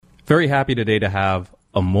Very happy today to have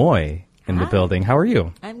Ammoye in the building. How are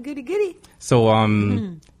you? I'm goody. So, I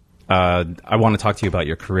want to talk to you about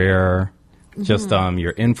your career, just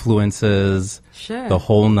your influences, Sure. the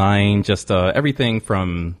whole nine, just everything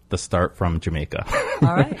from the start from Jamaica.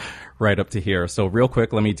 All right. Right up to here. So real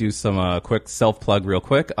quick, let me do some quick self-plug real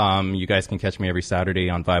quick. You guys can catch me every Saturday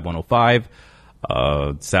on Vibe 105.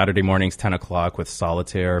 Saturday mornings, 10 o'clock with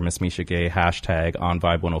Solitaire, Miss Misha Gay, hashtag on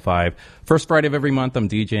Vibe 105. First Friday of every month, I'm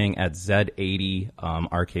DJing at Z80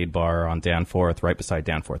 Arcade Bar on Danforth, right beside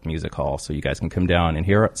Danforth Music Hall. So you guys can come down and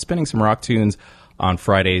hear spinning some rock tunes on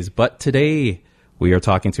Fridays. But today, we are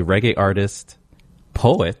talking to reggae artist,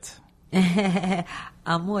 poet,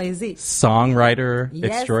 Ammoye. songwriter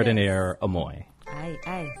Yes, extraordinaire, Ammoye.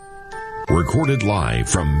 Aye. Recorded live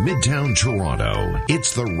from Midtown Toronto,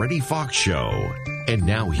 it's the Reddy Fox Show. And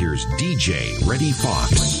now here's DJ Reddy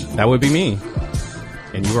Fox. That would be me.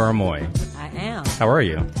 And you are Ammoye. I am. How are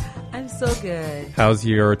you? I'm so good. How's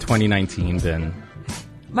your 2019 been?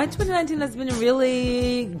 My 2019 has been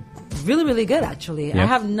really good, actually. Yeah. I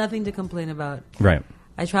have nothing to complain about. Right.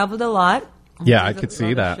 I traveled a lot. Yeah, I Did could a see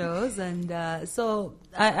lot that. of shows, and so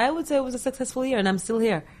I would say it was a successful year, and I'm still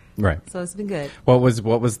here. Right. So it's been good. What was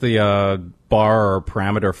the bar or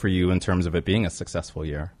parameter for you in terms of it being a successful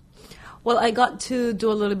year? Well, I got to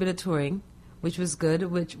do a little bit of touring, which was good.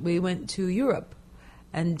 Which we went to Europe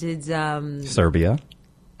and did. Serbia.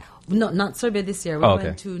 No, not Serbia this year. We Oh, okay.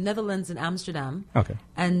 went to Netherlands and Amsterdam. Okay.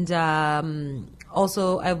 And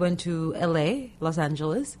also I went to LA, Los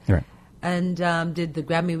Angeles. Right. And did the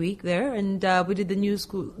Grammy Week there, and we did the New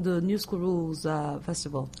School Rules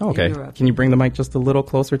Festival Okay. in Europe. Can you bring the mic just a little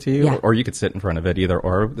closer to you? Yeah. Or you could sit in front of it, either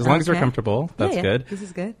or. As long as you're Okay. comfortable, that's Yeah. good. This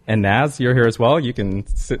is good. And Naz, you're here as well. You can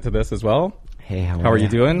sit to this as well. Hey, How are you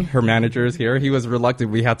doing? Her manager is here. He was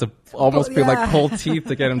reluctant. We had to almost feel like pull teeth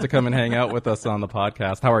to get him to come and hang out with us on the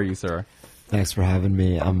podcast. How are you, sir? Thanks for having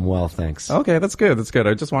me. I'm well, thanks. Okay, that's good. That's good.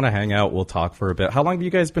 I just want to hang out. We'll talk for a bit. How long have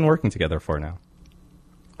you guys been working together for now?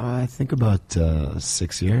 I think about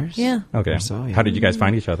 6 years. Yeah. Okay. Or so, yeah. How did you guys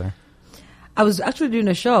find each other? I was actually doing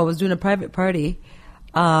a show. I was doing a private party.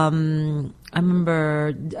 I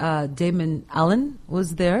remember Damon Allen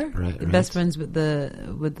was there, Right. best friends with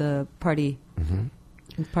the party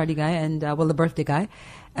party guy, and the birthday guy,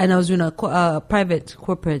 and I was doing a private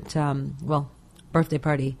corporate birthday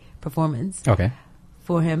party performance Okay.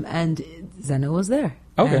 for him, and Zeno was there.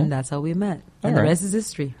 Okay. And that's how we met. All And the right. rest is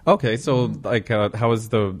history. Okay, so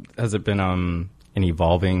has it been an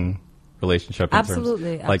evolving relationship? In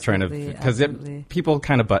Absolutely, terms, like absolutely, because absolutely. people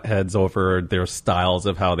kind of butt heads over their styles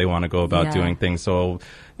of how they want to go about Yeah. doing things. So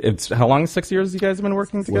it's how long? 6 years you guys have been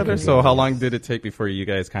working together. Working So how together, long yes. did it take before you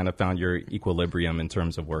guys kind of found your equilibrium in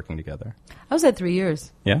terms of working together? I was at 3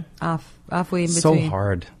 years. Yeah, Halfway in so between.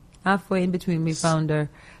 hard, Halfway in between, we found our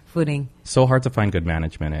footing. so hard to find good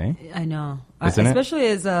management, eh? I know. Isn't it? Especially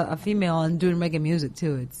as a female and doing reggae music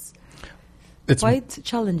too. It's quite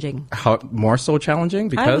challenging. how more so challenging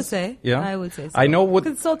because I would say. yeah, I would say so. I know what.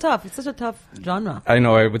 Because it's so tough. It's such a tough genre. I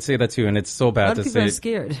know, I would say that too, and it's so A lot bad of to people say. are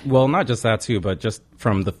scared. Well, not just that too, but just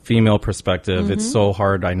from the female perspective, it's so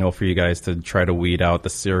hard. I know for you guys to try to weed out the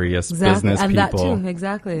serious business and people that too.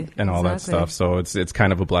 Exactly. and all that Exactly. stuff. So it's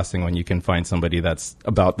kind of a blessing when you can find somebody that's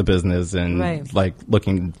about the business and Right. like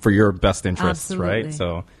looking for your best interests, Absolutely. right?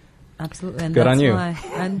 So Absolutely. And Good that's on you. Why,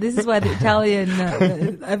 and this is why the Italian.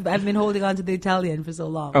 I've been holding on to the Italian for so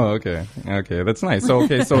long. oh, okay, that's nice. So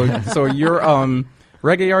so you're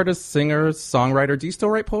reggae artist, singer, songwriter. Do you still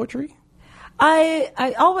write poetry?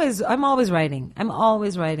 I'm always writing. I'm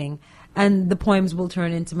always writing, and the poems will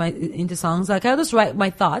turn into songs. Like I just write my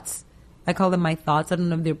thoughts. I call them my thoughts. I don't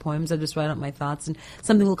know if they're poems. I just write out my thoughts, and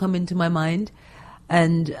something will come into my mind,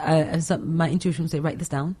 and my intuition will say, "Write this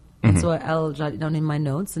down." And so I'll jot it down in my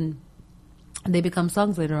notes, and they become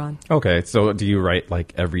songs later on. Okay, so do you write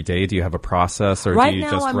like every day? Do you have a process, or Right do you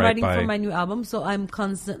now, just I'm write writing by? for my new album, so I'm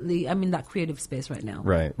in that creative space right now.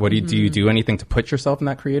 Right. What do you do anything to put yourself in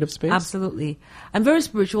that creative space? Absolutely. I'm very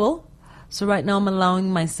spiritual. So right now I'm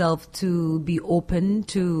allowing myself to be open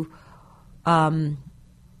to, how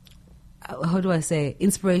do I say,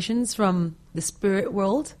 inspirations from the spirit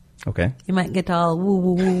world. Okay. You might get all woo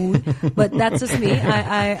woo woo, but that's just me.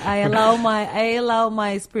 I allow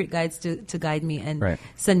my spirit guides to guide me and Right.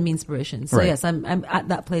 send me inspiration. So Right. yes, I'm at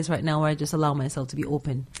that place right now where I just allow myself to be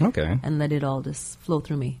open Okay. and let it all just flow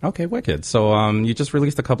through me. Okay, wicked. So you just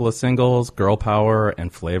released a couple of singles, Girl Power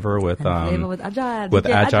and Flavor with Flavor with Agile. with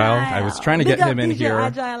DJ Agile. I was trying to Big get up him in DJ here.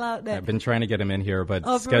 Agile out there. I've been trying to get him in here, but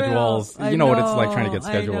Oh, for schedules, real? you know what it's like I trying to get know,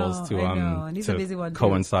 schedules I know. And he's a to busy one, too.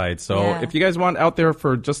 coincide. So Yeah. if you guys want out there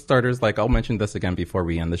for just starters, like I'll mention this again before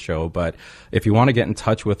we end the show, but if you want to get in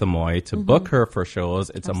touch with Ammoye to book her for shows,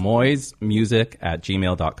 it's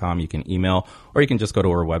ammoyesmusic@gmail.com. You can email, or you can just go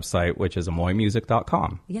to her website, which is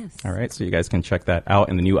ammoyemusic.com. Yes. All right. So you guys can check that out.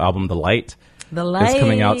 And the new album, The Light, The Light is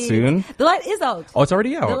coming out soon. The Light is out. Oh, it's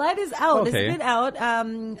already out. The Light is out. Okay. It's been out.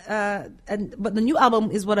 But the new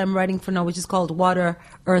album is what I'm writing for now, which is called Water,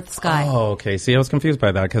 Earth, Sky. Oh, okay. See, I was confused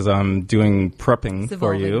by that because I'm doing prepping It's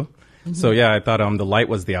for evolving. you. So yeah, I thought The Light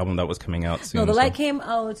was the album that was coming out soon. No, The so- Light came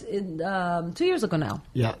out in 2 years ago now.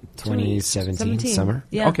 Yeah, 2017 summer.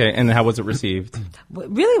 Yeah. Okay, and how was it received?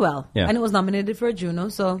 Really well. Yeah. And it was nominated for a Juno,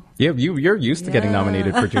 so Yeah, you're used to getting Yeah.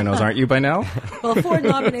 nominated for Junos, aren't you, by now? well, 4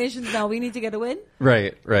 nominations now. We need to get a win.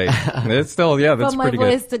 Right. It's still, yeah, that's From my pretty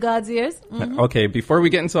voice good. to God's ears. Mhm. Okay, before we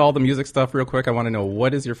get into all the music stuff real quick, I want to know,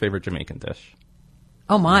 what is your favorite Jamaican dish?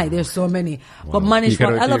 Oh my, there's so many. But mine is You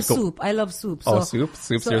gotta- I love you go- soup. I love soup. Oh, soup?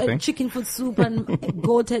 Soup's your thing? Chicken foot soup and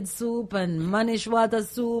goat head soup and manish water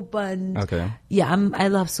soup and Okay. yeah, I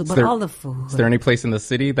love soup. But there- all the food. Is there any place in the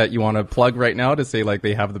city that you want to plug right now to say like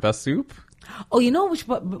they have the best soup? Oh, you know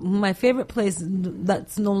my favorite place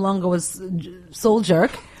that's no longer was Soul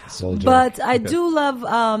Jerk. Soul Jerk. But I do love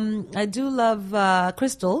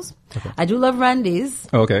Crystals. I do love Randy's.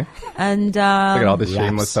 Okay. And Look at all the Wraps.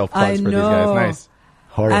 shameless self-plugs I for these guys. know. Nice.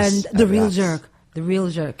 Horace and the at real Raps. jerk. The real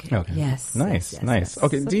jerk. Okay. Yes. Nice. yes, Nice. yes.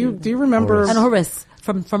 Okay. So Do you good. remember? Horace. And Horace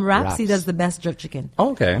from Raps, he Raps. does the best jerk chicken.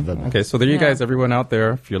 Oh, okay. Okay. So there you Yeah. guys, everyone out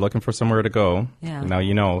there, if you're looking for somewhere to go, Yeah. now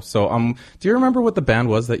you know. So do you remember what the band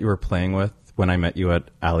was that you were playing with when I met you at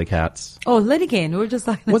Alley Cats? Oh, Lady Kane. We were just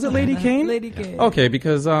like Was it Lady Kane? Lady Kane. Okay,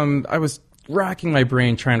 because I was racking my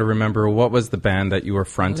brain trying to remember what was the band that you were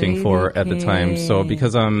fronting Lady for at the time. So Kane.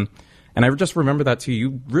 because and I just remember that too.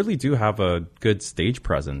 You really do have a good stage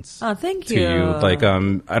presence. Oh, thank to you. you. Like,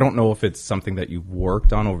 I don't know if it's something that you've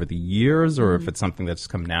worked on over the years, or if it's something that's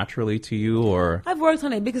come naturally to you, or I've worked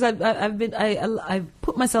on it because I've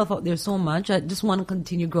put myself out there so much. I just want to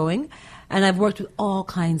continue growing, and I've worked with all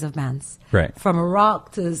kinds of bands, Right. From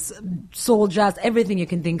rock to soul, jazz, everything you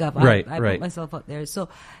can think of. Right, I right. put myself out there, so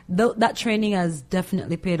that training has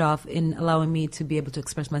definitely paid off in allowing me to be able to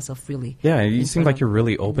express myself freely. yeah, you in seem front like of- you're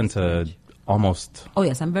really open to almost Oh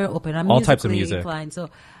yes, I'm very open. I'm all types of musically music. inclined, so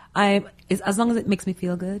as long as it makes me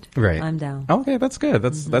feel good, right. I'm down. Okay, that's good.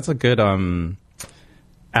 That's a good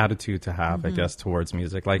attitude to have, I guess, towards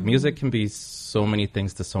music. Like, music can be so many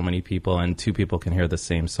things to so many people, and two people can hear the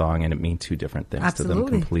same song and it mean two different things to them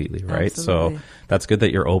Absolutely. completely, right? Absolutely. So that's good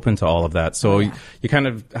that you're open to all of that. So Yeah. you kind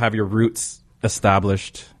of have your roots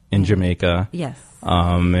established in Jamaica. Yes.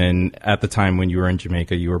 And at the time when you were in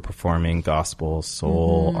Jamaica, you were performing gospel,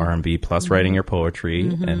 soul, R&B, plus writing your poetry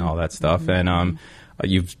and all that stuff. And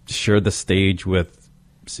you've shared the stage with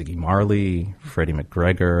Ziggy Marley, Freddie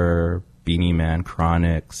McGregor, Beanie Man,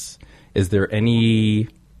 Chronix. Is there any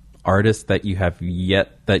artist that you have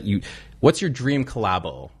yet what's your dream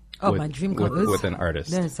collabo? Oh, my dream collab with an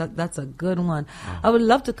artist. That's a good one. I would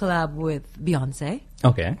love to collab with Beyonce.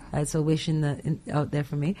 Okay. It's a wish out there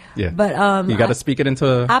for me. Yeah. But you got to speak it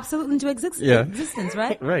into absolutely into Yeah. existence,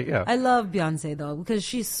 right? Right, yeah. I love Beyonce though because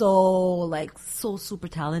she's so super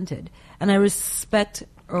talented, and I respect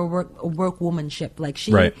her workwomanship. Like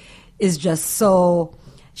she Right. is just so.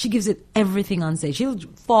 She gives it everything on stage. She'll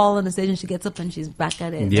fall on the stage and she gets up and she's back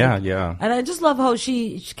at it. Yeah, Like, yeah. And I just love how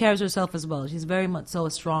she carries herself as well. She's very much so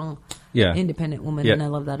a strong, Yeah. independent woman, Yeah. and I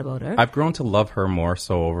love that about her. I've grown to love her more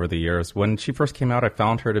so over the years. When she first came out, I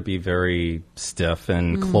found her to be very stiff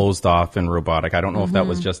and closed off and robotic. I don't know if that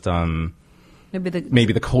was just maybe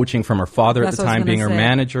maybe the coaching from her father at That's the what I was time being her gonna say.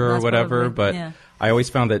 manager or That's whatever, probably- but yeah. I always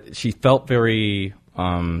found that she felt very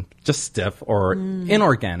just stiff or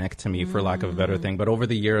inorganic to me, for lack of a better thing. But over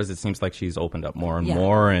the years, it seems like she's opened up more and Yeah.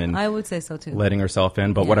 more and I would say so too. letting herself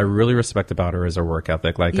in. But what I Yeah. really respect about her is her work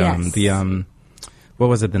ethic. Like Yes. what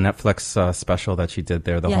was it, the Netflix special that she did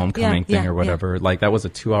there, the Yeah, homecoming yeah, thing yeah, or whatever. Like that was a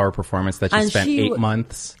 2-hour performance that she And spent she 8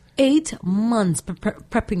 months. 8 months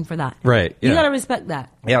prepping for that. Right, You yeah. gotta respect that.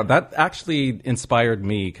 Yeah, that actually inspired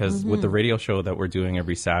me because with the Mm-hmm. radio show that we're doing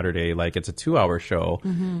every Saturday, like it's a 2-hour show,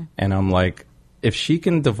 Mm-hmm. and I'm like, if she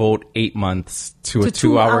can devote 8 months to a To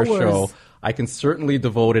 2 2-hour hours. show, I can certainly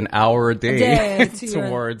devote an hour a day, day to your-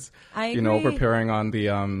 towards, I agree. preparing on the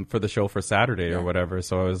for the show for Saturday or whatever.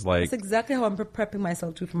 So I was like, That's exactly how I'm prepping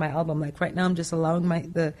myself too for my album. Like right now, I'm just allowing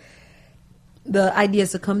the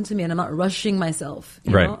ideas to come to me, and I'm not rushing myself.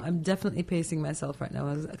 You Right. know? I'm definitely pacing myself right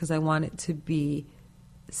now because I want it to be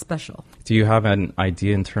special. do you have an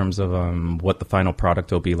idea in terms of what the final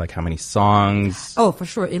product will be? Like how many songs? Oh, for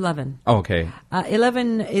sure, 11. Oh, okay.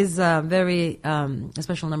 11 is a very a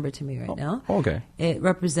special number to me right now. okay. It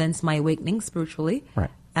represents my awakening spiritually. Right.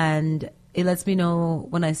 and it lets me know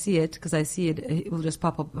when I see it, because I see it, it will just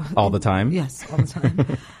pop up. All the time? Yes, all the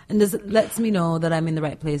time. And this lets me know that I'm in the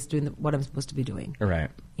right place doing what I'm supposed to be doing. Right.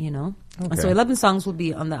 You know? Okay. And so 11 songs will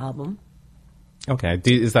be on the album. Okay.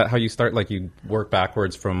 Is that how you start? Like you work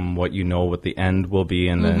backwards from what you know what the end will be,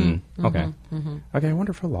 and then okay. Okay. I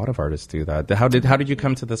wonder if a lot of artists do that. How did you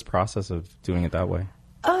come to this process of doing it that way?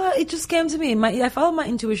 It just came to me. I follow my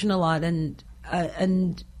intuition a lot, and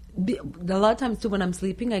a lot of times too when I'm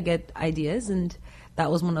sleeping, I get ideas, and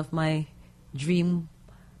that was one of my dream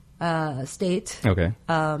state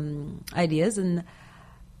ideas. And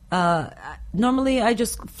normally I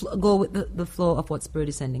just go with the flow of what Spirit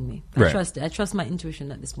is sending me. I trust it. I trust my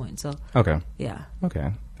intuition at this point. So yeah.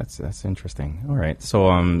 Okay, that's interesting. All right.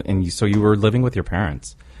 So so you were living with your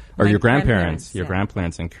parents. Or your grandparents,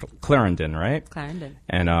 grandparents in Clarendon, right? Clarendon.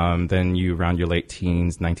 And then you, around your late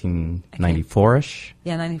teens, 1994-ish?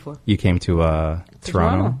 Yeah, 94. You came to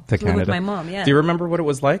Toronto, to Canada. With my mom, yeah. Do you remember what it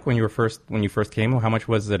was like when you first came? How much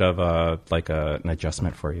was it of an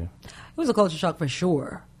adjustment for you? It was a culture shock for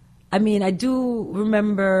sure. I mean, I do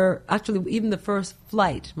remember, actually, even the first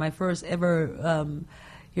flight, my first ever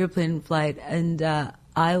airplane flight, and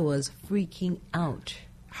I was freaking out.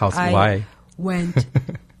 Why? Went...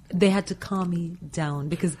 They had to calm me down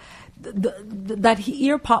because that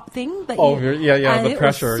ear pop thing. The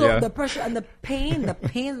pressure, the pressure and the pain that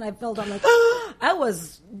I felt. I'm like,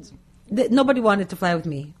 nobody wanted to fly with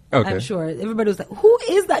me. Okay. I'm sure everybody was like, "Who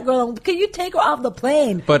is that girl? Can you take her off the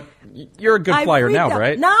plane?" But you're a good flyer now,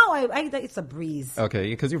 right? Now it's a breeze. Okay,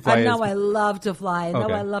 because you fly. And now I love to fly. Now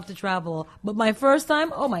I love to travel. But my first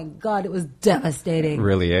time, oh my God, it was devastating.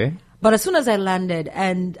 Really, eh? But as soon as I landed,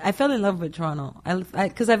 and I fell in love with Toronto,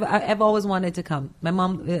 because I've always wanted to come. My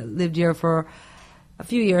mom lived here for a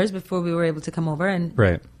few years before we were able to come over, and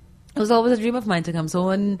it was always a dream of mine to come. So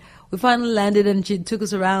when we finally landed, and she took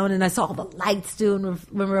us around, and I saw all the lights too, and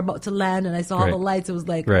when we were about to land, and I saw all the lights, it was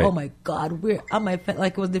like, oh my God, like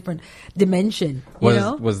it was a different dimension.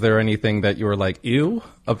 Was there anything that you were like, ew,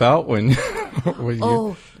 about when?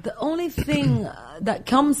 The only thing that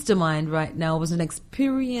comes to mind right now was an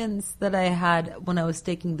experience that I had when I was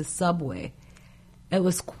taking the subway. It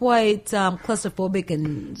was quite claustrophobic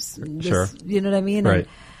and you know what I mean? Right.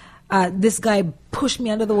 And, this guy pushed me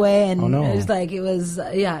out of the way, and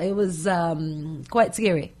it was quite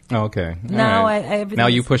scary. Oh, okay. Now now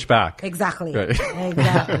you push back. Exactly. Right.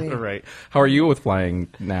 Exactly. Right. How are you with flying,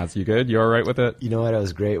 Naz? You good? You all right with it? You know what? I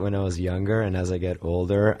was great when I was younger, and as I get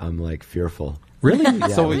older, I'm like fearful. Really? Yeah.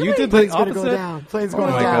 So you did the opposite? Go down. Plane's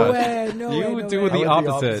going down. No you way, do the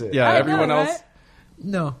opposite. Yeah, everyone else.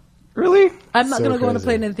 No. Really? I'm not going to go on a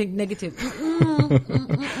plane and think negative.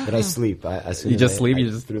 But I sleep. You just sleep? You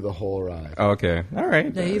just through the whole ride. Okay. All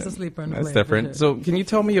right. Yeah, he's a sleeper on the plane. That's different. Sure. So can you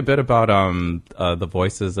tell me a bit about the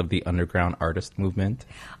Voices of the Underground Artist Movement?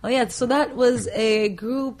 Oh, yeah. So that was a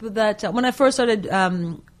group that, when I first started,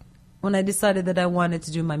 when I decided that I wanted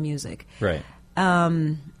to do my music. Right.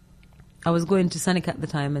 I was going to Seneca at the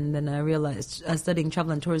time, and then I realized, studying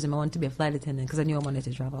travel and tourism, I wanted to be a flight attendant because I knew I wanted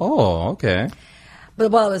to travel. Oh, okay. But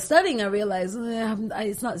while I was studying, I realized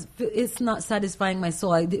it's not satisfying my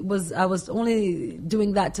soul. I was only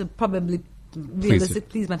doing that to probably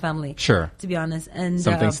please my family. Sure. To be honest, and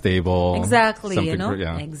something stable. Exactly.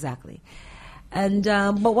 Something, exactly. And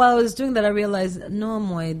but while I was doing that, I realized, no,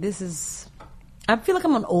 Ammoye, this is. I feel like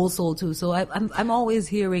I'm an old soul too. So I'm always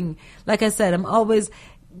hearing, like I said, I'm always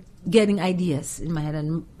getting ideas in my head,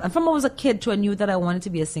 and from I was a kid too, I knew that I wanted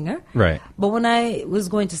to be a singer. Right. But when I was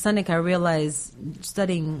going to Seneca, I realized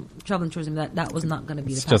studying travel and tourism that was not going to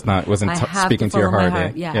be the path. Just not wasn't speaking to your heart.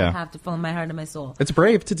 I have to follow my heart and my soul. It's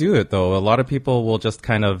brave to do it, though. A lot of people will just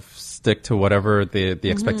kind of stick to whatever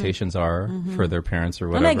the expectations are for their parents or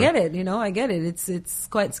whatever. And I get it. I get it. It's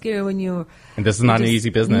quite scary when you. And this is not an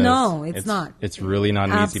easy business. No, it's not. It's really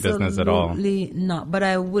not an easy business at all. Absolutely not. But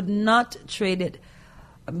I would not trade it.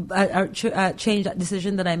 Change that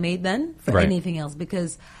decision that I made then for anything else,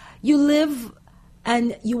 because you live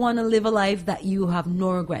and you want to live a life that you have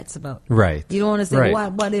no regrets about. Right. You don't want to say,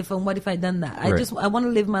 what if I done that? I want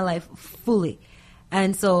to live my life fully.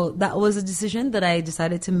 And so that was a decision that I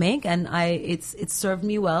decided to make, and it's served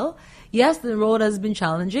me well. Yes, the road has been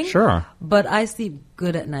challenging. Sure. But I sleep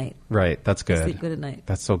good at night. Right. That's good. I sleep good at night.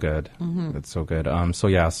 That's so good. Mm-hmm. That's so good.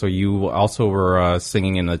 So you also were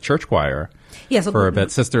singing in the church choir. Yes, for a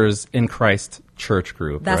bit. Sisters in Christ church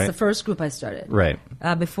group. That's the first group I started. Right.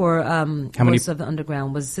 Before Voice of the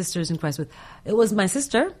Underground was Sisters in Christ. It was my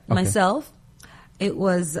sister, myself. It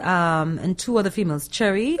was and two other females,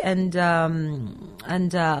 Cherry and her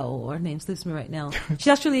name slips me right now.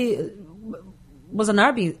 She actually was an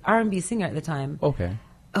R&B singer at the time. Okay.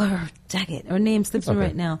 Dang it, her name slips me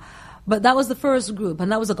right now. But that was the first group,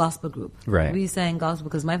 and that was a gospel group. Right. We sang gospel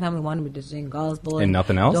because my family wanted me to sing gospel. And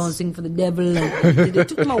nothing else? Don't sing for the devil. And it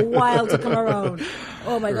took them a while to come around.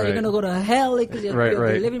 Oh my God, Right. you're going to go to hell because you're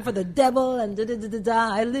Right. living for the devil. And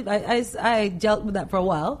I dealt with that for a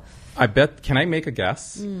while. I bet, can I make a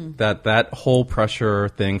guess that whole pressure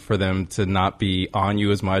thing for them to not be on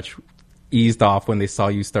you as much eased off when they saw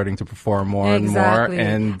you starting to perform more and more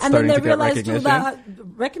and starting then they to get realized recognition? too that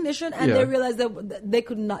recognition, and they realized that they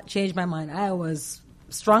could not change my mind. I was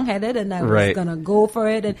strong-headed, and I was gonna go for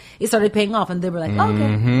it, and it started paying off. And they were like,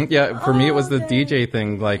 "Okay." Yeah, for me it was the Okay. DJ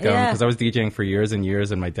thing, like because I was DJing for years and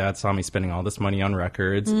years, and my dad saw me spending all this money on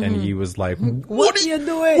records, and he was like, What are you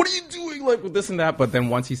doing? What are you doing? Like with this and that. But then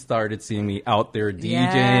once he started seeing me out there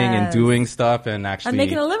DJing and doing stuff and actually And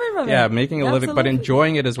making a living from it. yeah, making a living, but Absolutely.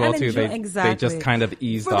 enjoying it as well And too. enjoy- They exactly. just kind of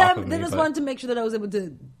eased For off them, of they me. just But wanted to make sure that I was able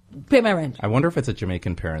to pay my rent. I wonder if it's a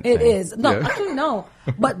Jamaican parent It thing. is. No, Yeah. actually, no.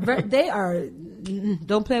 But they are.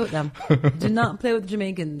 Don't play with them. Do not play with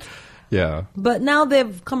Jamaicans. Yeah, But now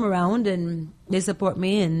they've come around and they support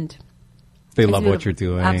me, and they it's love what beautiful.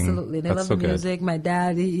 you're doing. Absolutely, they That's love so the good. music. My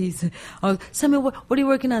dad, he's Samuel, what are you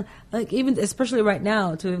working on? Like even especially right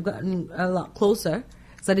now, to have gotten a lot closer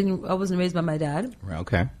because I wasn't raised by my dad,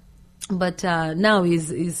 Okay. but now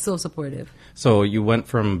he's so supportive. So you went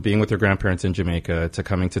from being with your grandparents in Jamaica to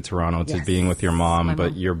coming to Toronto to Yes. being with your mom, My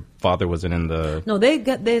but mom. your father wasn't in the. No,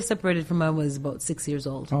 they separated from when I was about 6 years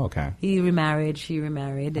old. Oh, okay. He remarried, she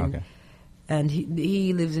remarried, and Okay. and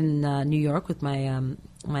he lives in New York with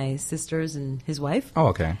my sisters and his wife. Oh,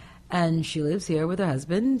 okay. And she lives here with her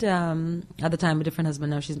husband. At the time, a different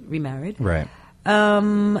husband. Now she's remarried. Right.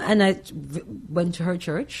 And I went to her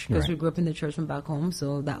church because Right. we grew up in the church from back home,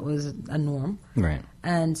 so that was a norm. Right.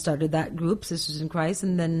 And started that group, Sisters in Christ.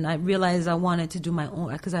 And then I realized I wanted to do my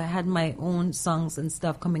own because I had my own songs and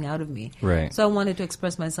stuff coming out of me. Right. So I wanted to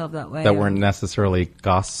express myself that way. That weren't necessarily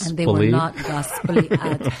gospel. And they were not gospel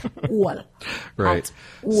at all. Right. At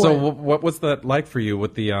all. So what was that like for you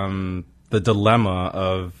with the dilemma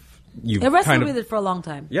of you It wrestled kind of with it for a long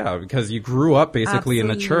time. yeah, because you grew up basically in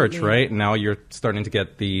the church, Absolutely. right? And now you're starting to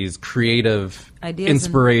get these creative Ideas and-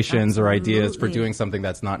 inspirations or ideas for absolutely. doing something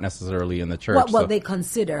that's not necessarily in the church. What so- they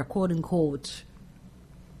consider, quote unquote,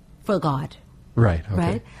 for God. right. Okay.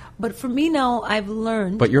 Right? But for me now, I've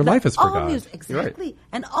learned. But your that life is for all God. Music, You're right. exactly.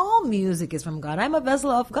 And all music is from God. I'm a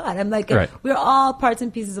vessel of God. I'm like, Right. we're all parts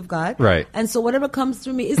and pieces of God. Right. And so whatever comes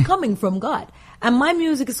through me is coming from God. And my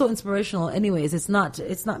music is so inspirational anyways. It's not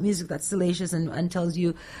music that's salacious and tells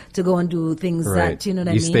you to go and do things Right. that, you know what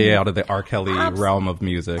I you mean? stay out of the R. Kelly Abs- realm of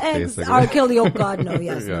music, basically. R. Kelly, oh God, no,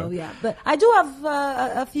 yes, Yeah. no, yeah. But I do have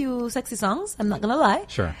a few sexy songs. I'm not gonna lie.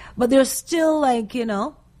 Sure. But they're still like,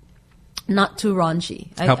 not too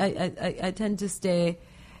raunchy. How- I tend to stay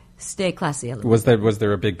classy a little. Was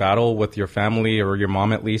there a big battle with your family or your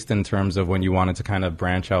mom at least in terms of when you wanted to kind of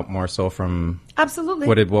branch out more so from Absolutely.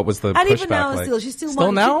 what was the and pushback even now, like? still, she still Still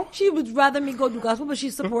wants, now? She would rather me go do gospel, but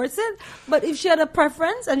she supports it. But if she had a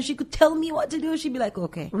preference and she could tell me what to do, she'd be like,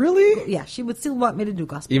 okay. Really? Yeah, she would still want me to do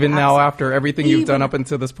gospel. Even now Absolutely. after everything you've done Even- up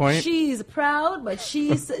until this point? She's proud, but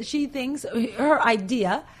she thinks her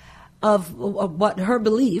idea of what her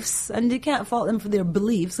beliefs, and you can't fault them for their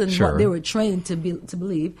beliefs and Sure. what they were trained to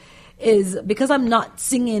believe, is because I'm not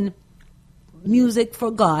singing music for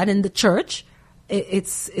God in the church.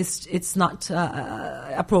 It's not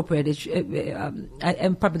appropriate.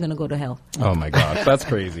 I'm probably going to go to hell. Oh my gosh, that's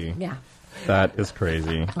crazy. Yeah. That is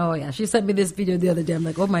crazy. Oh yeah, she sent me this video the other day. I'm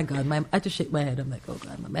like, oh my God, I had to shake my head. I'm like, oh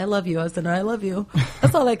God, Mom, I love you. I said, I love you.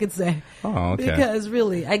 That's all I could say. Oh, okay. Because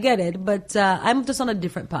really, I get it, but I'm just on a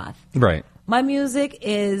different path. Right. My music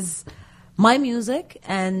is my music,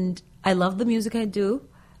 and I love the music I do.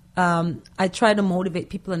 I try to motivate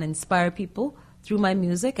people and inspire people through my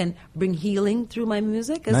music and bring healing through my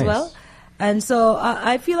music as Nice. well. And so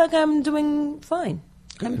I feel like I'm doing fine.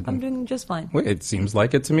 I'm doing just fine. Wait, it seems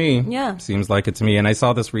like it to me. Yeah. Seems like it to me. And I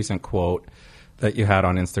saw this recent quote that you had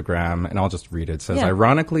on Instagram, and I'll just read it. It says, Yeah.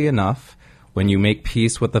 ironically enough, when you make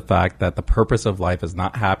peace with the fact that the purpose of life is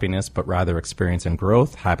not happiness, but rather experience and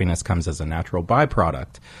growth, happiness comes as a natural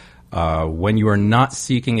byproduct. When you are not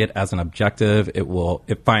seeking it as an objective, it will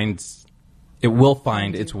find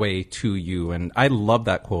its way to you. And I love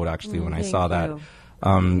that quote actually when I thank saw you.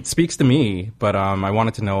 that. Speaks to me, but I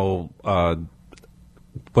wanted to know,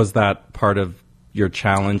 was that part of your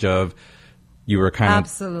challenge of you were kind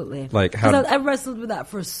Absolutely. of like how? Because I wrestled with that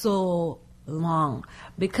for so long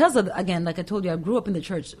because of, again, like I told you, I grew up in the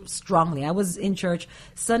church strongly. I was in church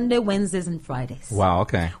Sunday, Wednesdays, and Fridays. Wow.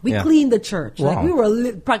 Okay. We cleaned the church. Wow. Like we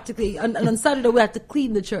were practically, and on Saturday we had to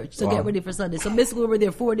clean the church to get ready for Sunday. So basically we were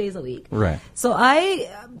there 4 days a week. Right. So I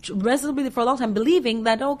wrestled for a long time, believing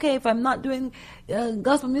that, okay, if I'm not doing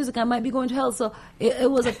gospel music, I might be going to hell. So it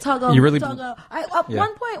was a tug of, You really- at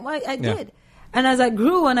one point I did. And as I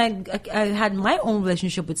grew and I had my own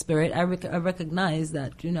relationship with spirit, I recognized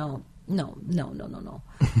that, no.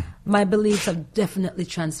 My beliefs have definitely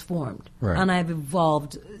transformed. Right. And I've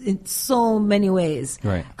evolved in so many ways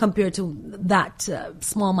Right. compared to that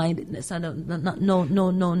small-mindedness. I don't,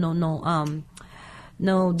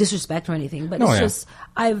 no disrespect or anything, but it's just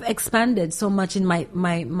I've expanded so much in my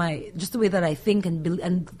just the way that I think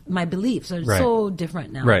and my beliefs are so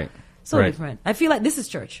different now. Right. So Right. different. I feel like this is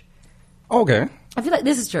church. Okay. I feel like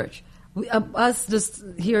this is church. Us just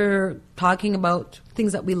here talking about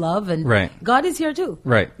things that we love, and Right. God is here too.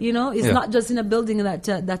 Right. It's not just in a building that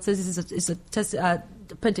says it's a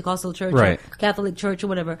Pentecostal church, Right. or Catholic church, or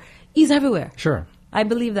whatever. He's everywhere. Sure. I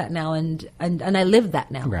believe that now, and I live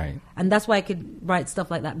that now. Right. And that's why I could write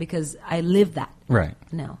stuff like that, because I live that Right.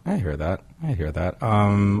 now. I hear that.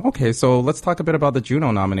 Okay, so let's talk a bit about the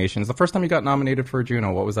Juno nominations. The first time you got nominated for a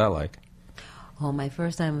Juno, what was that like? Oh, my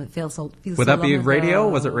first time, it feels so. Would that be radio?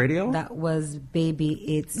 Was it radio? That was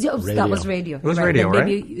Baby It's. That Radio. was radio. It was Right. radio, Then right?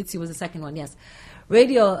 Baby It's was the second one. Yes,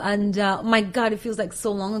 radio. And my God, it feels like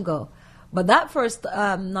so long ago. But that first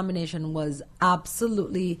nomination was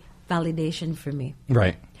absolutely validation for me.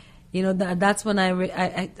 Right. That's when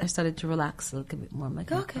I started to relax a little bit more. I'm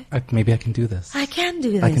like, okay. Maybe I can do this. I can do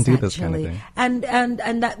this. I can do actually. this kind of thing.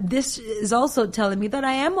 And that this is also telling me that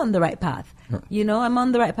I am on the right path. I'm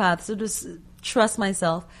on the right path. So just trust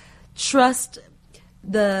myself, trust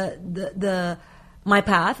the my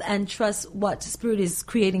path, and trust what Spirit is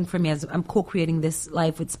creating for me as I'm co-creating this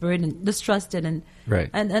life with Spirit, and just trust it, and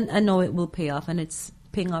Right. and I know it will pay off, and it's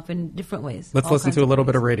paying off in different ways. Let's all listen kinds to a little ways.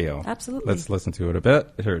 bit of radio. Absolutely. Let's listen to it a bit.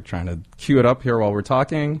 We're trying to cue it up here while we're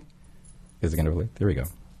talking. Is it going to really? There we go.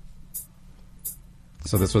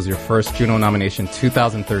 So this was your first Juno nomination,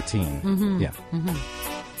 2013. Mm-hmm. Yeah.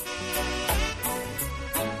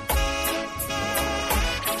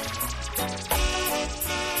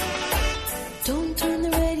 Don't turn the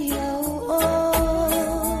radio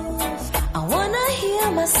off. I wanna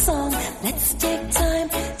hear my song. Let's take time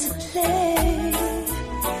to play.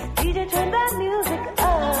 DJ, turn that music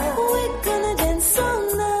up. We're gonna dance all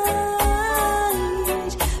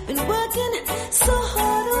night. Been working so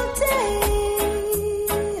hard all day,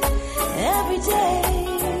 every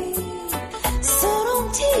day. So don't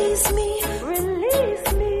tease me, release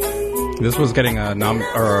me. This was getting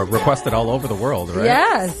requested all over the world, right?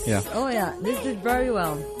 Yes. Yeah. Oh yeah. This did very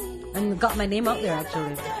well, and got my name out there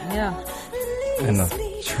actually. Yeah. And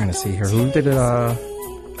trying to see here. Who did it?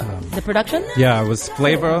 The production? Yeah, it was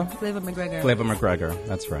Flava McGregor. McGregor.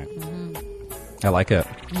 That's right. I like it.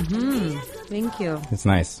 Thank you. It's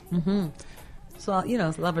nice. So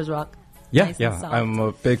it's Lovers Rock. Yeah, Nice and yeah. soft. I'm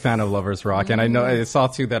a big fan of Lovers Rock. And I know I saw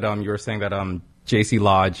too that you were saying that JC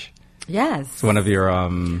Lodge Yes. is one of your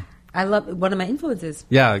I love one of my influences.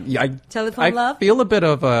 Yeah, Telephone I Love? feel a bit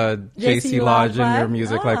of a JC JC Lodge in your vibe?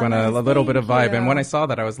 music, Oh, like when a nice. little bit of Thank vibe. And you. when I saw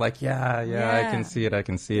that, I was like, I Yeah. can see it.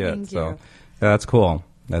 Thank So you. that's cool.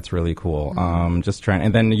 That's really cool. Just trying,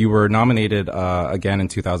 and then you were nominated again in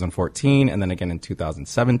 2014, and then again in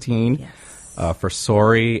 2017 Yes. for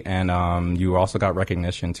Sorry, and you also got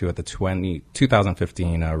recognition too at the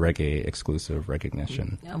 2015 Reggae exclusive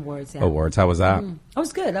recognition Awards, yeah. awards. How was that? I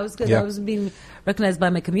was good. Yeah. I was being recognized by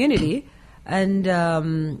my community. And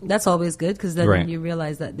that's always good, because then Right. you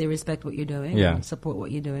realize that they respect what you're doing, Yeah. and support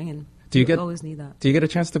what you're doing, and Do you always need that. Do you get a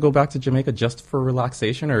chance to go back to Jamaica just for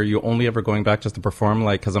relaxation, or are you only ever going back just to perform?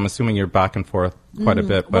 Like, because I'm assuming you're back and forth quite a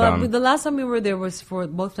bit. But Well, the last time we were there was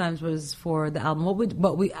both times was for the album.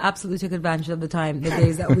 But we absolutely took advantage of the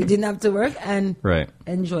days that we didn't have to work and Right.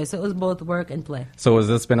 enjoy. So it was both work and play. So has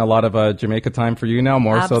this been a lot of Jamaica time for you now,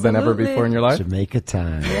 more so than ever Absolutely. before in your life? Jamaica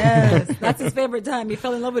time. Yes, that's his favorite time. He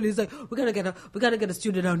fell in love with it. He's like, we gotta get a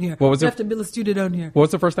studio down here. What was we it- have to build a studio down here. What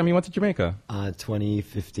was the first time you went to Jamaica?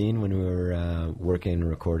 2015 when we were working and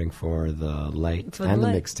recording for the Light For the and the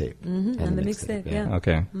Light. mixtape. And the mixtape, yeah.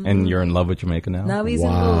 Okay, and you're in love with Jamaica now. Now he's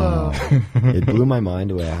Wow. in It blew my mind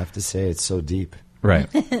away. I have to say, it's so deep. Right.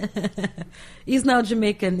 He's now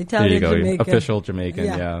Jamaican, There Italian you go. Jamaican. Official Jamaican.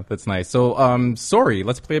 Yeah. Yeah, that's nice. So, Sorry.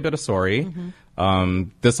 Let's play a bit of Sorry.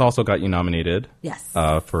 This also got you nominated. Yes.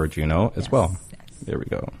 For a Juno as Yes, well. yes. There we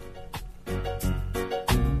go.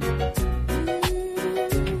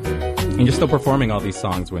 And you're still performing all these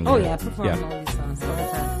songs when Oh you're... yeah, performing all these songs all the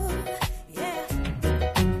time.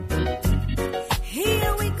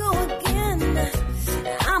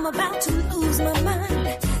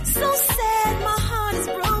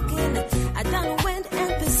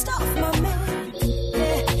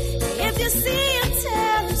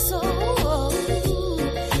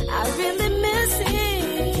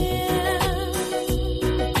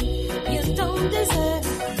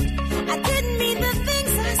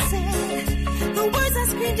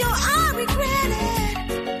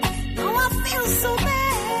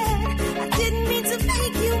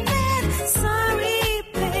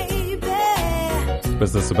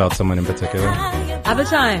 Was this about someone in particular? At the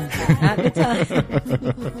time. At the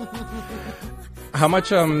time. How much,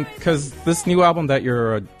 because this new album that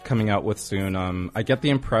you're coming out with soon, I get the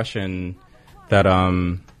impression that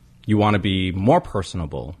you want to be more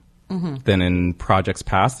personable than in projects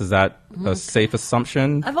past. Is that a safe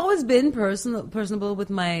assumption? I've always been personable with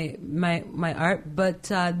my art, but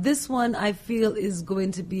this one I feel is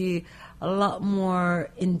going to be a lot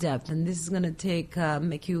more in depth, and this is going to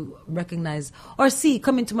make you recognize or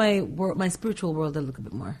come into my spiritual world a little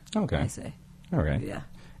bit more. Okay, I say. All right. Yeah.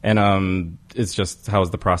 And it's just,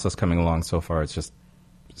 how's the process coming along so far? It's just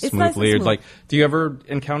It's nice smoothly. and smooth. Like, do you ever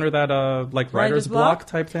encounter that like writer's block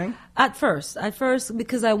type thing? At first,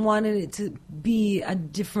 because I wanted it to be a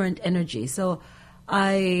different energy. So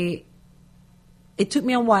it took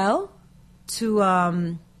me a while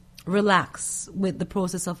to relax with the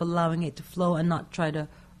process of allowing it to flow and not try to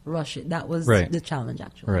rush it. That was the challenge,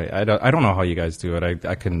 actually. Right. I don't know how you guys do it.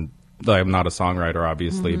 I'm not a songwriter,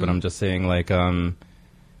 obviously, but I'm just saying, like,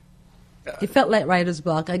 it felt like writer's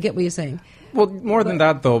block. I get what you're saying. well, more than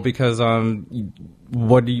that though, because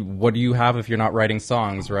what do you have if you're not writing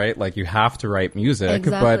songs, right? Like, you have to write music,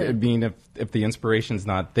 Exactly. but I mean, if the inspiration's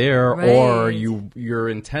not there, Right. or you're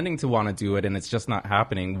intending to want to do it and it's just not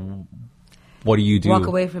happening, what do you do? Walk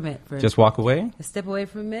away from it. Just walk away? Step away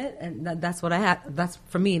from it, and that's what I had. That's,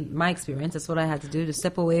 for me, my experience. That's what I had to do, to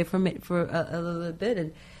step away from it for a little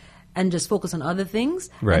bit and just focus on other things.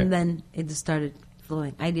 Right. And then it just started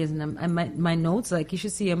flowing. Ideas and my notes, like, you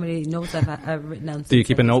should see how many notes I've written down. Do you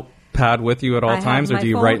keep a notepad with you at all I have times, or my do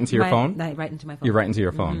you phone- write into your my- phone? I write into my phone. You write into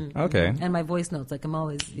your phone. Okay. And my voice notes, like, I'm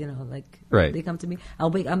always, like, Right. they come to me.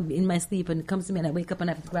 I'm in my sleep, and it comes to me, and I wake up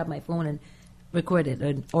and I have to grab my phone and record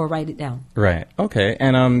it or write it down. Right. Okay.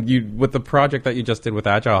 And you, with the project that you just did with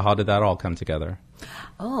Agile, how did that all come together?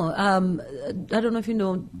 Oh, I don't know if you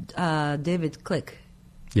know David Click.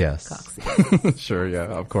 Yes. Cox. Sure. Yeah.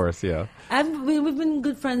 Of course. Yeah. We've been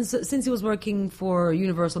good friends since he was working for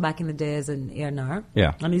Universal back in the day as an A&R.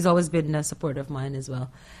 Yeah. And he's always been a supporter of mine as well.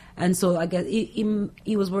 And so I guess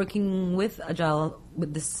he was working with Agile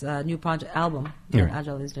with this new project album that Yeah.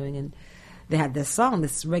 Agile is doing, and they had this song,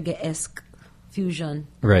 this reggae-esque fusion,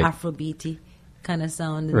 Right. Afrobeaty kind of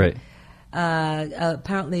sound. And, Right.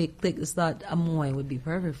 apparently, Click thought Ammoye would be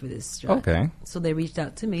perfect for this track. Okay. So they reached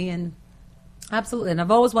out to me, and absolutely. And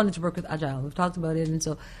I've always wanted to work with Agile. We've talked about it, and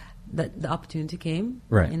so the opportunity came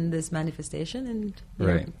Right. in this manifestation, and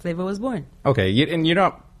Right. Flavor was born. Okay. And you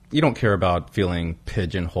don't care about feeling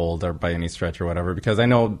pigeonholed or by any stretch or whatever, because I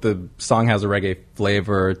know the song has a reggae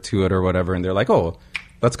flavor to it or whatever, and they're like, oh,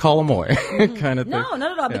 let's call Ammoye kind of thing. No,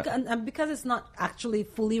 not at all. Yeah. Because it's not actually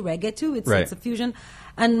fully reggae too. It's Right. it's a fusion.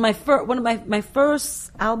 And one of my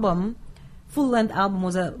first album, full length album,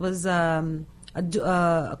 was a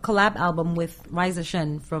collab album with Riza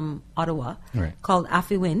Shen from Ottawa, Right. called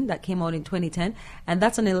Afi Win, that came out in 2010, and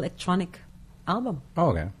that's an electronic album, Oh,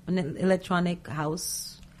 okay. an electronic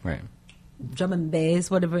house, Right. drum and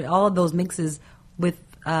bass, whatever, all of those mixes with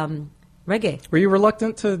reggae. Were you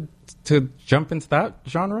reluctant to jump into that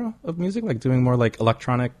genre of music, like doing more like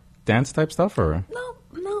electronic dance type stuff, or No.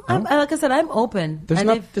 Like I said, I'm open. there's And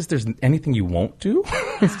not if- there's anything you won't do,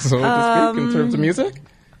 so to speak, in terms of music?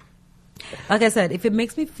 Like I said, if it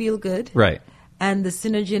makes me feel good, Right. and the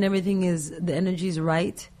synergy and everything the energy is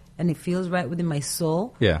right, and it feels right within my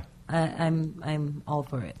soul, Yeah. I'm all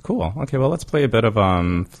for it. Cool. Okay, well, let's play a bit of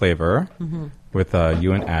Flavor with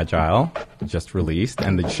you and Agile, just released,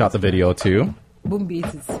 and they shot the video too. Boom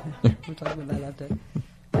beats. We'll talk about that after.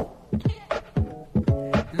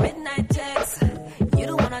 Midnight text, you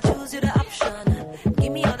don't wanna choose, you're the option.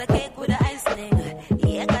 Give me all the cake with the icing.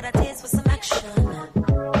 Yeah, got a taste for some action.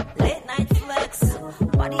 Late night flex,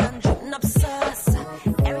 body on dripping up sauce.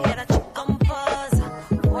 Area that you come pause.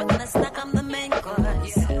 More than a snack, I'm the main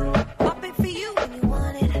course. Pop it for you when you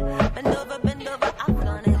want it. Bend over, I've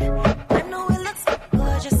done it. I know it looks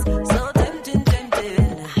gorgeous, so tempting.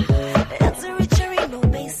 Luxury cherry, no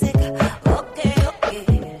basic. Okay.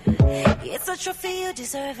 It's a trophy, you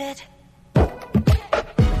deserve it.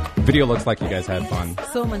 Video looks like you guys had fun.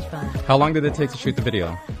 So much fun. How long did it take to shoot the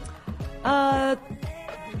video? A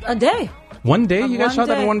day. One day? You guys One shot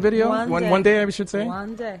that in day. one video? One day, I should say?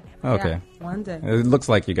 One day. Okay. Yeah, one day. It looks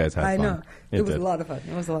like you guys had I fun. know. It was did. a lot of fun.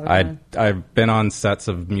 It was a lot of fun. I've been on sets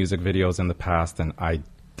of music videos in the past, and I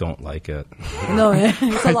don't like it. No,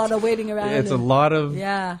 it's a lot of waiting around. It's a and- lot of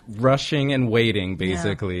Yeah. rushing and waiting,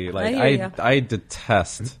 basically. Yeah. Like I hear ya. I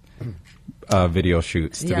detest video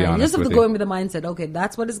shoots, to be You honest just have with to you. go in with the mindset, okay,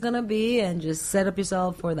 that's what it's going to be, and just set up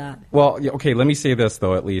yourself for that. Well, yeah, okay, let me say this,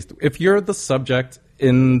 though, at least. If you're the subject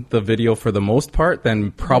in the video for the most part,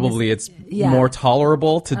 then probably it's more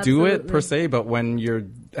tolerable to do it, per se. But when you're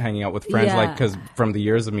hanging out with friends, like, because from the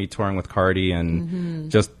years of me touring with Cardi and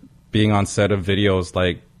just being on set of videos,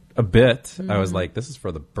 like, a bit, I was like, this is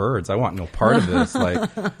for the birds. I want no part of this.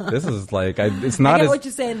 Like, this is like, it's not I get as, what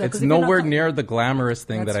you're saying, though, 'cause it's if you're nowhere not- near the glamorous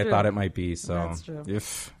thing That's that I true. thought it might be. So, That's true.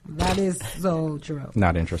 if That is so true.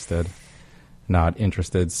 not interested. Not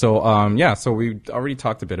interested. So, so we already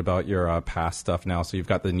talked a bit about your past stuff now. So you've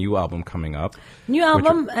got the new album coming up. New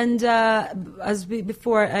album, and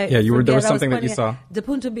before I there was forget, I something that you pointing saw. at the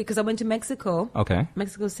Punto Beat, because I went to Mexico, Okay.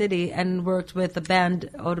 Mexico City, and worked with a band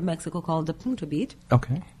out of Mexico called the Punto Beat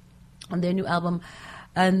Okay. on their new album.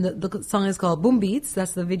 And the song is called Boom Beats.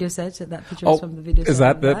 That's the video set. That picture is from the video set. Is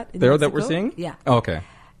that of that in there that we're Mexico. seeing? Yeah. Oh, okay.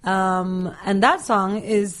 And that song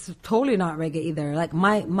is totally not reggae either. Like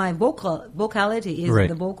my vocality is Right.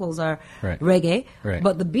 the vocals are Right. reggae, Right.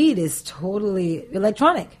 but the beat is totally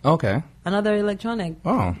electronic. Okay. Another electronic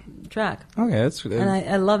Oh. track. Okay. And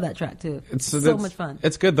I love that track too. It's so much fun.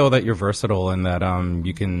 It's good though that you're versatile and that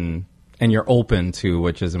you can and you're open to,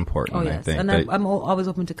 which is important. Oh I yes, think. and that- I'm always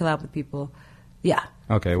open to collab with people. Yeah.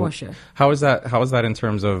 okay. For well, sure. How is that? How is that in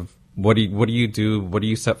terms of what do you do? What do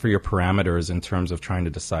you set for your parameters in terms of trying to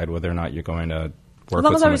decide whether or not you're going to work As long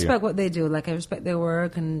with as I somebody? respect what they do, like I respect their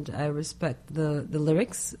work and I respect the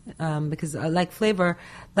lyrics, because I like Flavor.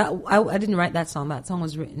 That I didn't write that song. That song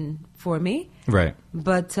was written for me. Right.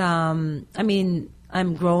 But I mean,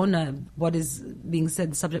 I'm grown. What is being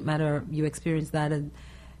said, the subject matter, you experience that, and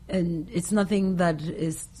it's nothing that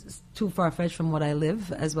is too far fetched from what I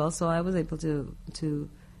live as well. So I was able to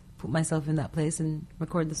put myself in that place and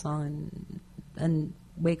record the song and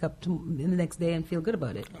wake up in the next day and feel good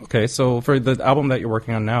about it. Okay. So for the album that you're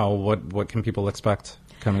working on now, what can people expect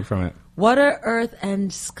coming from it? Water, Earth,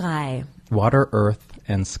 and Sky. Water, earth,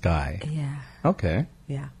 and sky. Yeah, Okay.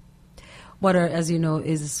 yeah. Water, as you know,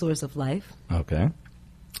 is a source of life. Okay.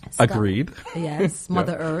 Sky- Agreed. Yes,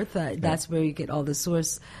 Mother Earth. That's where you get all the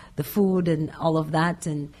source, the food, and all of that.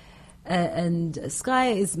 And sky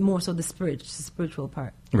is more so the spiritual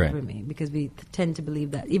part Right. for me, because we tend to believe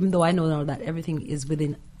that, even though I know now that everything is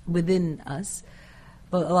within us,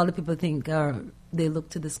 but a lot of people think they look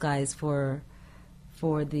to the skies for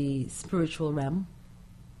the spiritual realm,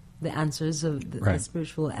 the answers of the Right.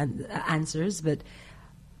 spiritual answers, but.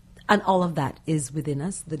 And all of that is within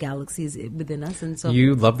us. The galaxy is within us, and so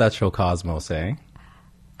You love that show Cosmos, eh?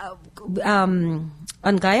 on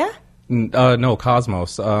Gaia, No,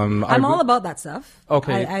 Cosmos. I'm all about that stuff.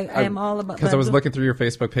 Okay. I am all about because that. I was looking through your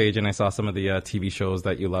Facebook page and I saw some of the TV shows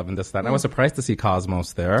that you love and this that. And I was surprised to see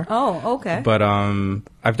Cosmos there. Oh, okay. But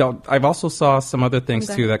I've also saw some other things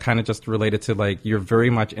Okay. too that kind of just related to like you're very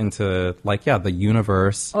much into like the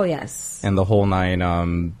universe Oh yes. and the whole nine.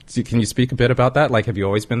 Can you speak a bit about that? Like, have you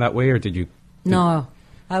always been that way, or did you? No,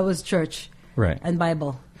 I was church Right. and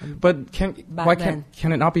Bible. But why then.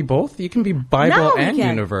 can it not be both? You can be Bible Now we and can.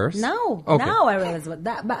 universe. No, Okay. now I realize what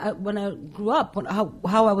that. But when I grew up,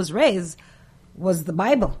 how I was raised was the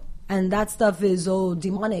Bible, and that stuff is all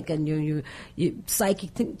demonic. And you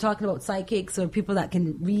psychic, talking about psychics or people that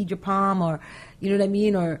can read your palm, or you know what I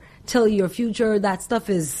mean, or tell you your future. That stuff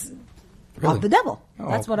is Really? of the devil. Oh.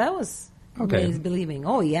 That's what I was Okay. raised believing.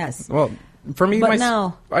 Oh yes. Well, for me, But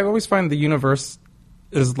now- I always find the universe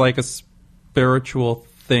is like a spiritual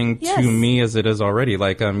thing Yes. to me as it is already.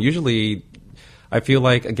 Like, usually, I feel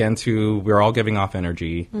like again, we're all giving off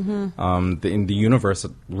energy. Mm-hmm. The universe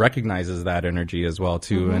recognizes that energy as well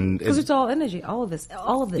too, and Because it's all energy, all of this.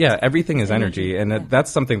 yeah, everything is energy, and Yeah. that's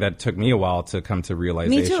something that took me a while to come to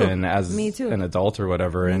realization as Me too. an adult or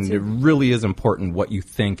whatever. Me and too. it really is important what you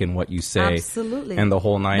think and what you say. Absolutely. And the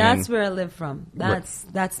whole nine. That's where I live from.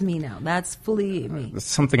 That's me now. That's fully me. It's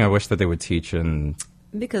something I wish that they would teach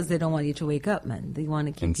Because they don't want you to wake up, man. They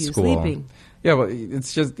want to in keep you school. sleeping. Yeah, well,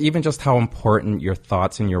 it's just how important your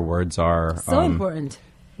thoughts and your words are. So important.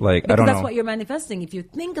 Like, Because I don't that's know. what you're manifesting. If you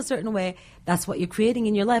think a certain way, that's what you're creating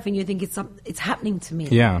in your life, and you think it's happening to me.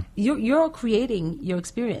 Yeah. You're creating your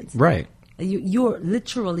experience. Right. You're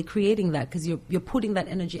literally creating that because you're putting that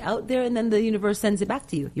energy out there, and then the universe sends it back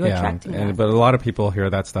to you. You're attracting that. But a lot of people hear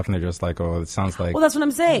that stuff and they're just like, oh, it sounds like. Well, that's what I'm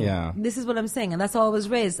saying. Yeah. This is what I'm saying. And that's how I was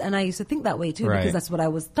raised. And I used to think that way, too, Right. because that's what I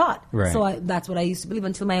was taught. Right. So that's what I used to believe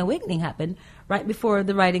until my awakening happened. Right before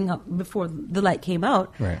before the light came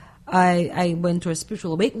out, Right. I went to a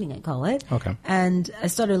spiritual awakening, I call it. Okay. And I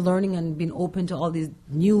started learning and being open to all these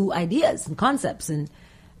new ideas and concepts. And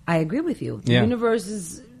I agree with you. The Yeah. universe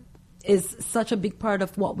is is such a big part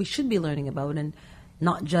of what we should be learning about, and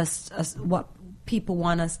not just what people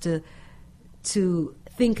want us to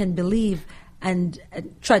think and believe and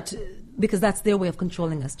try to, because that's their way of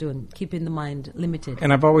controlling us too, and keeping the mind limited.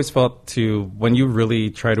 And I've always felt too, when you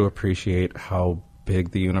really try to appreciate how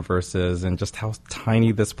big the universe is and just how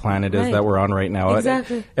tiny this planet is that we're on right now,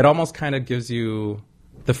 Exactly. it almost kind of gives you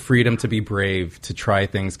the freedom to be brave, to try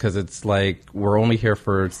things, because it's like we're only here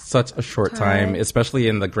for such a short time, especially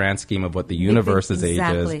in the grand scheme of what the universe's age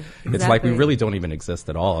is. It's like we really don't even exist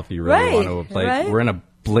at all if you really want to. Like we're in a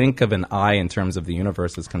blink of an eye in terms of the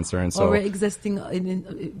universe is concerned. So or we're existing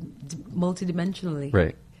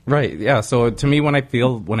multidimensionally. Right. Yeah. So to me, when I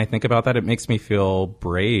think about that, it makes me feel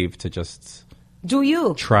brave to just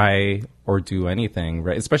try or do anything,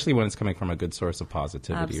 right? Especially when it's coming from a good source of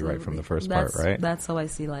positivity, right from the first part, right? That's how I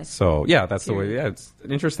see life. So yeah, that's the way. Yeah, it's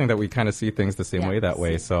interesting that we kind of see things the same way that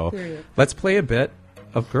way. So let's play a bit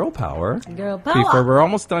of Girl Power. Girl Power. Before we're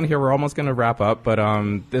almost done here, we're almost going to wrap up. But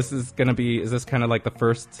this is going to be. Is this kind of like the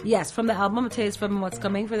first? Yes, from the album. I'll tell you from what's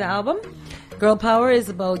coming for the album. Girl Power is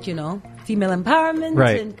about female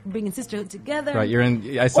empowerment and bringing sisterhood together. Right. You're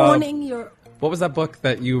in. I saw. Owning your. What was that book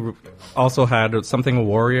that you also had? Something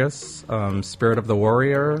Warriors, Spirit of the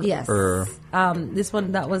Warrior? Yes. Or this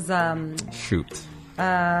one, that was... shoot.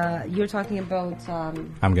 You're talking about...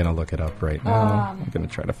 I'm going to look it up right now. I'm going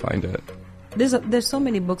to try to find it. There's so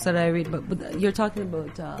many books that I read, but you're talking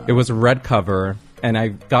about... It was a red cover, and I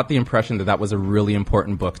got the impression that was a really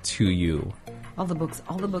important book to you. All the books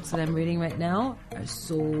that I'm reading right now are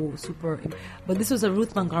so super. But this was a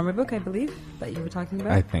Ruth Montgomery book, I believe, that you were talking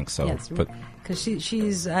about. I think so. Yes, but because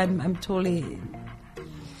she's I'm totally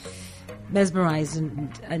mesmerized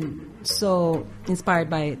and so inspired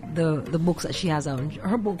by the books that she has out.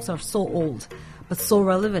 Her books are so old, but so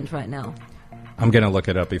relevant right now. I'm gonna look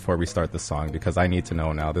it up before we start the song because I need to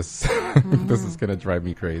know now. This this is gonna drive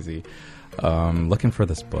me crazy. Looking for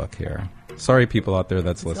this book here. Sorry, people out there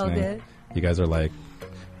that's listening. Okay. You guys are like,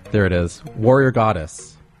 there it is. Warrior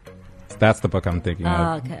Goddess. That's the book I'm thinking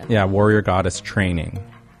of. Okay. Yeah, Warrior Goddess Training.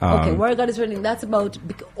 Okay, Warrior Goddess Training. That's about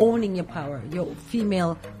owning your power, your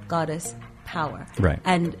female goddess power. Right.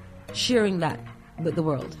 And sharing that with the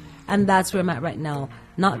world. And that's where I'm at right now.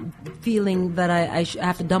 Not feeling that I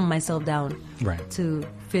have to dumb myself down to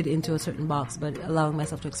fit into a certain box, but allowing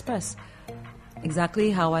myself to express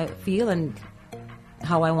exactly how I feel and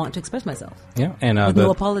how I want to express myself. Yeah, and with no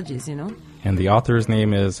apologies, And the author's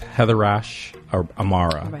name is Heather Ash or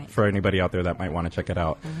Amara. Right. For anybody out there that might want to check it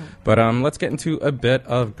out. Mm-hmm. But let's get into a bit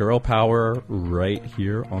of girl power right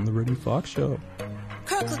here on the Reddy Fox Show.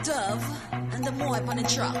 Kirkle Dove and the Ammoye on the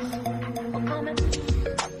track. I'm coming.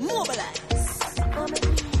 Mobilize. I'm coming.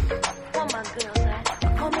 One my girl that.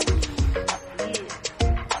 I'm coming.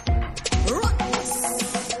 Yeah. Rock this.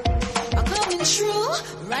 I'm coming true.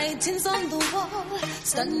 Writings on the wall.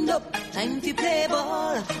 Stand up, time to play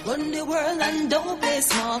ball. Run the world and don't play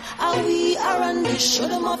small. How we are on this, show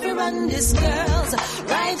them off we run this, girls.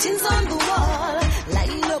 Writings on the wall.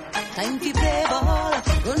 Line up, time to play ball.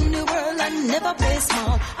 Run the world and never play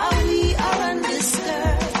small. How we are on this,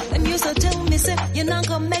 girl. Them used to tell me, say, you're not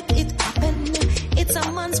gonna make it happen. It's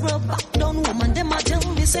a man's world, back down woman. Them a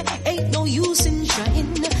tell me, say, ain't no use in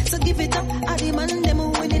trying. So give it up, a the man,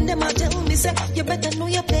 them winning. Them a tell me, say, you better know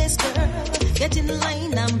your place, girl. Get in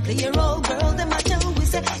line and play your role, girl. Them a tell me,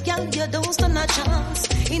 say, girl, you don't stand a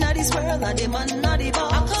chance. In a this world, a the man, not the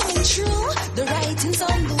boss. I'm coming true, the writings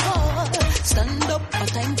on the wall. Stand up, a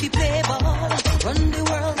time to play ball. Run the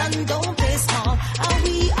world and don't play small. How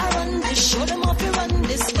we are on this, show them off you run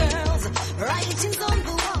this, girls. Writings on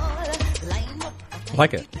the wall. Line up. I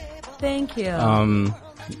like it. Thank you.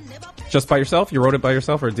 Just by yourself? You wrote it by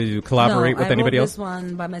yourself, or did you collaborate with anybody else? I wrote this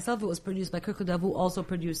one by myself. It was produced by Kirkle Dove, who also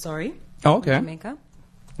produced Sorry. Oh, okay. Jamaica.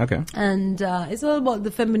 Okay. And it's all about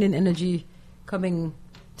the feminine energy coming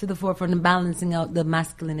to the forefront and balancing out the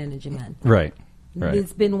masculine energy, man. Right.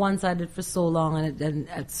 It's been one-sided for so long, and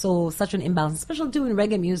it's such an imbalance, especially doing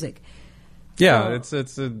reggae music. Yeah, so,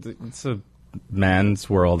 it's a man's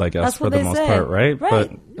world, I guess, for the most part, right?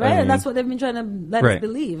 Right, but, and that's what they've been trying to let us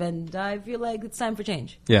believe, and I feel like it's time for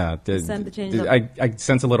change. Yeah, it's time to change. I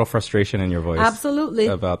sense a little frustration in your voice. Absolutely.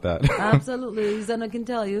 About that. Absolutely, Zena can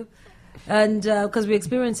tell you, and because we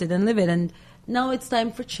experience it and live it, and now it's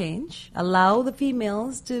time for change. Allow the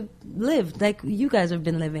females to live like you guys have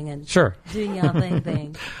been living and Sure. doing your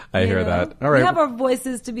thing. I You hear know? that. All right. We have our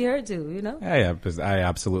voices to be heard too, you know? Yeah, I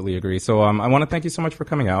absolutely agree. So I want to thank you so much for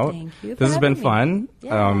coming out. Thank you for This has been having me.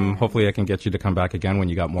 fun. Yes. Hopefully I can get you to come back again when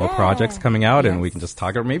you got more Yeah. projects coming out and we Yes. can just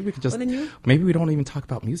talk. Or maybe we could just, Well, then you- maybe we don't even talk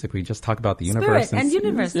about music. We just talk about the Spirit universe. and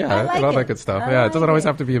universe. Yeah, I like and all that it. good stuff. I Yeah, it like doesn't always it.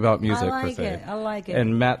 have to be about music I like per se. it. I like it.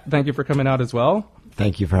 And Matt, thank you for coming out as well.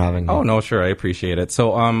 Thank you for having me. Oh, no, sure. I appreciate it.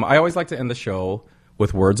 So I always like to end the show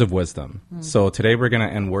with words of wisdom. So today we're going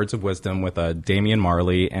to end words of wisdom with Damian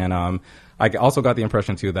Marley. And I also got the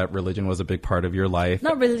impression, too, that religion was a big part of your life.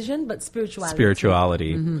 Not religion, but spirituality.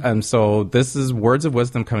 Spirituality. And so this is words of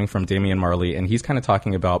wisdom coming from Damian Marley. And he's kind of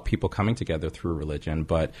talking about people coming together through religion,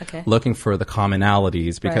 but Okay. looking for the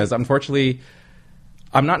commonalities. Because Right. unfortunately,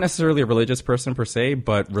 I'm not necessarily a religious person per se,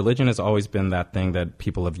 but religion has always been that thing that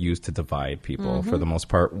people have used to divide people for the most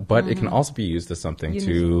part. But it can also be used as something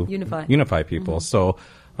to Unify. people. So,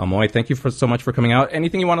 Ammoye, thank you so much for coming out.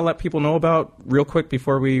 Anything you want to let people know about real quick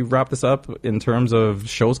before we wrap this up in terms of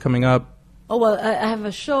shows coming up? Oh, well, I have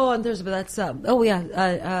a show on Thursday, but that's,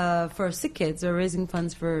 for sick kids. We're raising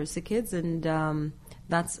funds for sick kids, and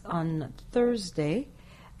that's on Thursday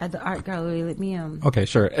at the Art Gallery. Let me, Okay,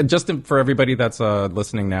 sure. And just for everybody that's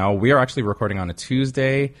listening now, we are actually recording on a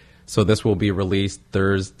Tuesday, so this will be released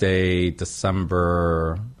Thursday,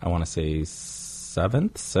 December, I want to say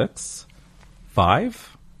 7th, 6th,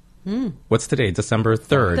 5? What's today? December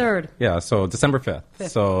 3rd. 3rd. Yeah, so December 5th.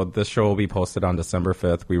 So this show will be posted on December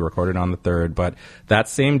 5th. We recorded on the 3rd, but that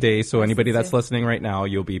same day, so anybody that's listening right now,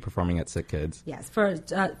 you'll be performing at Sick Kids. yes, for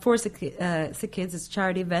sick kids, it's a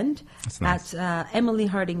charity event That's nice. at Emily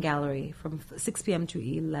Harding Gallery from 6 p.m. to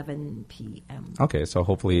 11 p.m. Okay, so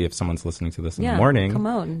hopefully if someone's listening to this in Yeah, the morning, come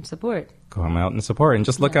out and support. come out and support. And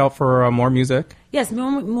just look out for more music. Yes,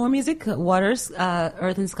 more music. Waters,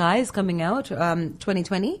 Earth and Sky is coming out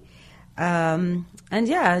 2020. And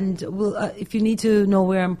we'll, if you need to know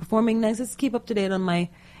where I'm performing next, just keep up to date on my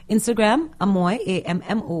Instagram, Ammoye,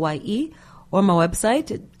 AMMOYE, or my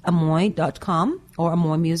website, ammoye.com or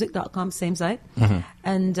ammoyemusic.com, same site.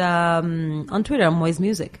 And on Twitter, Ammoye's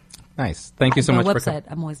Music. Nice. Thank you so My much. website,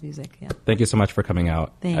 Ammoye's Music, yeah. Thank you so much for coming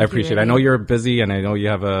out. Thank I appreciate you, it. I know Eddie. you're busy and I know you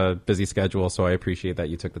have a busy schedule, so I appreciate that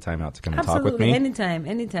you took the time out to come and talk with me. Anytime.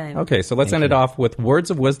 Okay, so let's end it off with words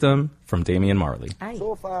of wisdom from Damian Marley. Aye.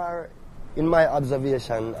 So far, in my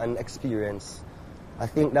observation and experience, I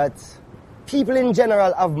think that people in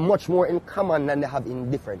general have much more in common than they have in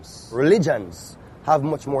difference. Religions have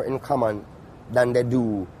much more in common than they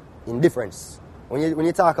do in difference. When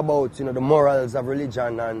you talk about the morals of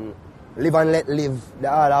religion and live and let live, they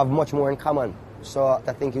all have much more in common. So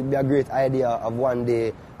I think it would be a great idea of one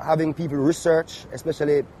day having people research,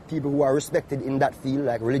 especially people who are respected in that field,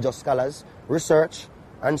 like religious scholars, research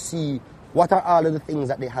and see what are all of the things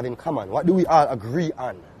that they have in common? What do we all agree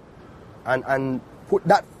on? And put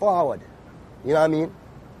that forward. You know what I mean?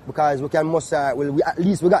 Because we must say, well, at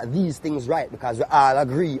least we got these things right because we all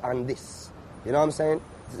agree on this. You know what I'm saying?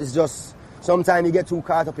 It's just, sometimes you get too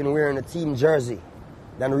caught up in wearing a team jersey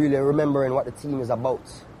than really remembering what the team is about.